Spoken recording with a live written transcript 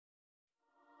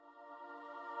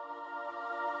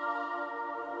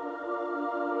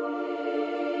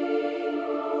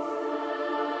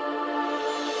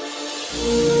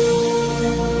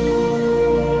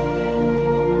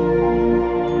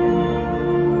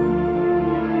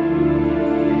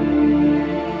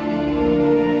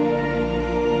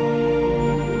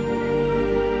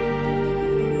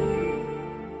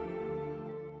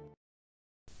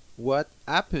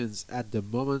happens at the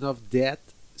moment of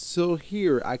death. So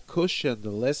here I caution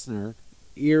the listener,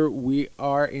 here we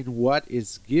are in what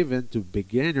is given to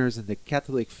beginners in the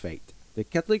Catholic faith. The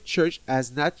Catholic Church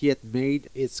has not yet made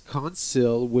its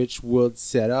concile which would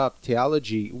set up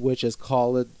theology, which is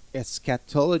called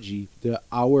Eschatology, the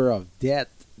hour of death,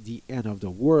 the end of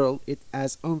the world. It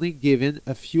has only given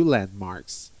a few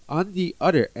landmarks. On the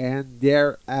other hand,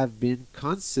 there have been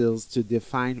concils to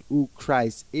define who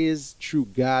Christ is, true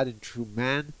God and true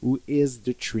man, who is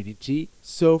the Trinity.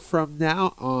 So from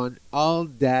now on, all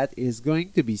that is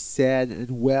going to be said,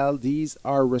 and well, these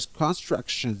are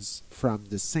reconstructions from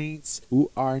the saints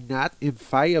who are not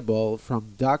infallible,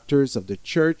 from doctors of the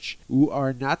church who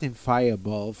are not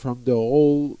infallible, from the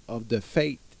whole of the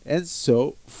faith. And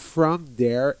so, from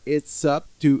there, it's up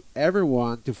to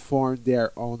everyone to form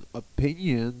their own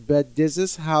opinion, but this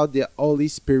is how the Holy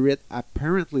Spirit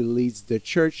apparently leads the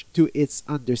Church to its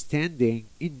understanding.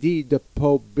 Indeed, the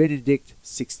Pope Benedict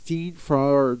XVI,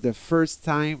 for the first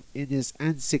time in his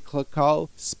encyclical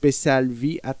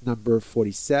salvi at number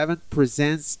 47,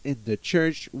 presents in the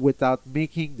Church without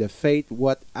making the faith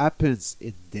what happens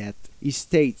in death. He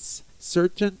states,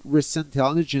 certain recent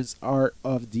theologians are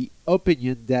of the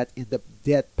opinion that in the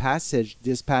death passage,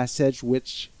 this passage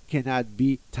which cannot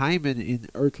be timed in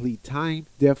earthly time,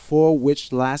 therefore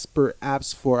which lasts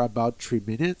perhaps for about 3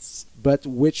 minutes, but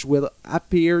which will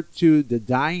appear to the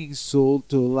dying soul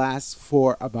to last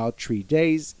for about 3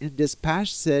 days. In this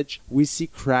passage, we see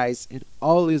Christ in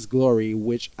all his glory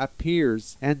which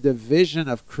appears, and the vision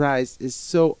of Christ is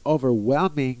so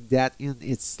overwhelming that in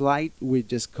its light we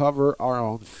discover our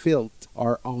own filth,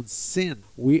 our own sin.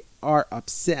 We are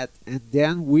upset, and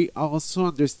then we also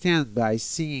understand by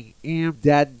seeing him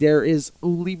that there is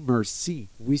only mercy.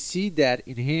 We see that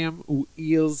in him who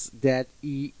heals, that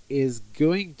he is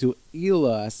going to heal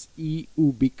us, he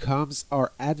who becomes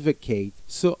our advocate.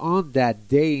 So on that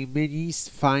day many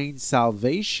find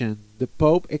salvation. The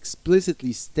Pope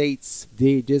explicitly states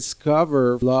they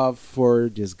discover love for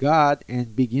this God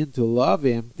and begin to love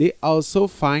him. They also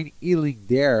find healing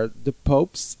there. The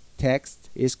Pope's text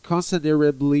is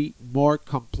considerably more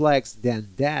complex than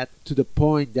that, to the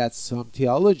point that some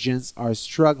theologians are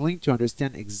struggling to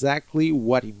understand exactly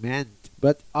what he meant.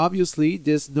 But obviously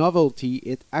this novelty,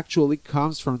 it actually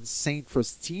comes from Saint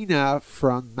Faustina,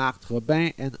 from Marc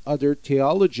Robin and other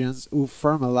theologians who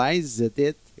formalized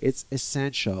it. It's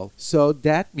essential. So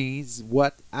that means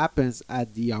what happens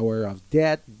at the hour of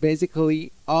death.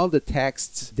 Basically, all the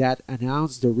texts that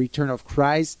announce the return of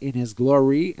Christ in his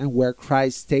glory, and where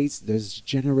Christ states this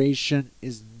generation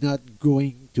is not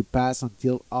going to pass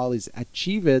until all is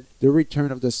achieved, the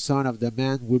return of the Son of the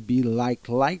Man will be like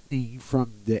lightning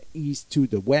from the east to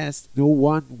the west. No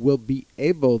one will be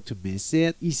able to miss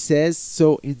it. He says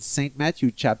so in St. Matthew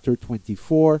chapter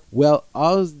 24. Well,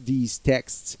 all these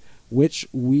texts which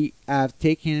we have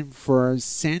taken for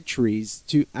centuries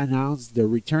to announce the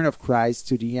return of Christ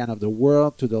to the end of the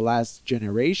world, to the last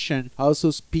generation,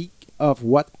 also speak of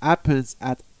what happens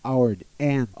at our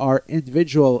end, our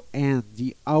individual end,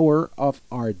 the hour of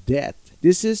our death.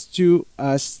 This is to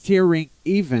a stirring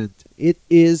event. It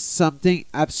is something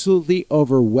absolutely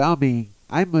overwhelming.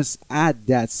 I must add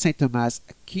that St. Thomas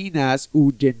Aquinas,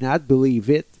 who did not believe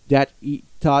it, that he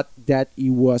thought that he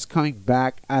was coming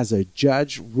back as a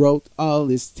judge, wrote all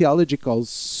his theological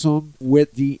sum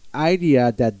with the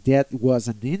idea that death was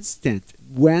an instant.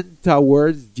 When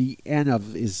towards the end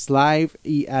of his life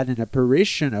he had an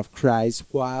apparition of Christ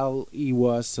while he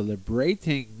was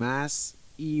celebrating Mass,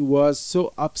 he was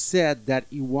so upset that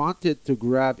he wanted to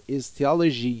grab his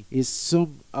theology, his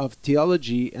sum of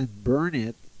theology, and burn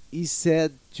it. He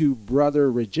said to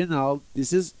Brother Reginald,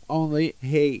 "This is only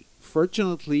hay."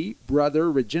 Fortunately, Brother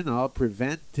Reginald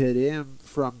prevented him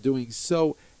from doing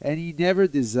so, and he never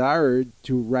desired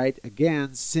to write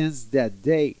again since that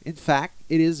day. In fact,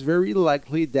 it is very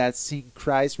likely that seeing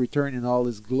Christ return in all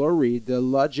his glory, the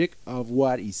logic of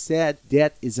what he said,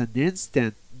 death is an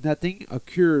instant, nothing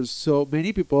occurs, so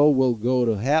many people will go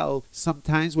to hell,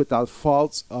 sometimes without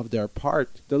faults of their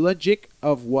part. The logic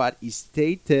of what he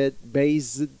stated,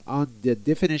 based on the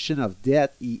definition of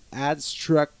death he had,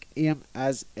 struck him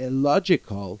as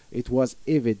illogical. It was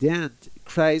evident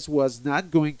Christ was not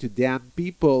going to damn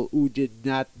people who did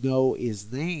not know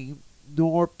his name,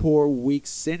 nor poor weak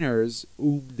sinners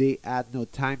whom they had no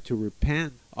time to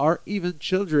repent, or even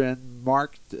children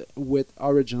marked with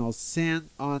original sin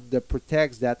on the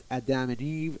pretext that Adam and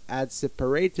Eve had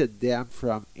separated them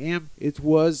from him. It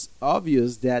was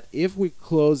obvious that if we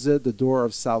closed the door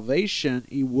of salvation,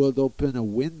 he would open a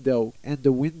window, and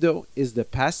the window is the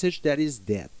passage that is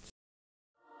death.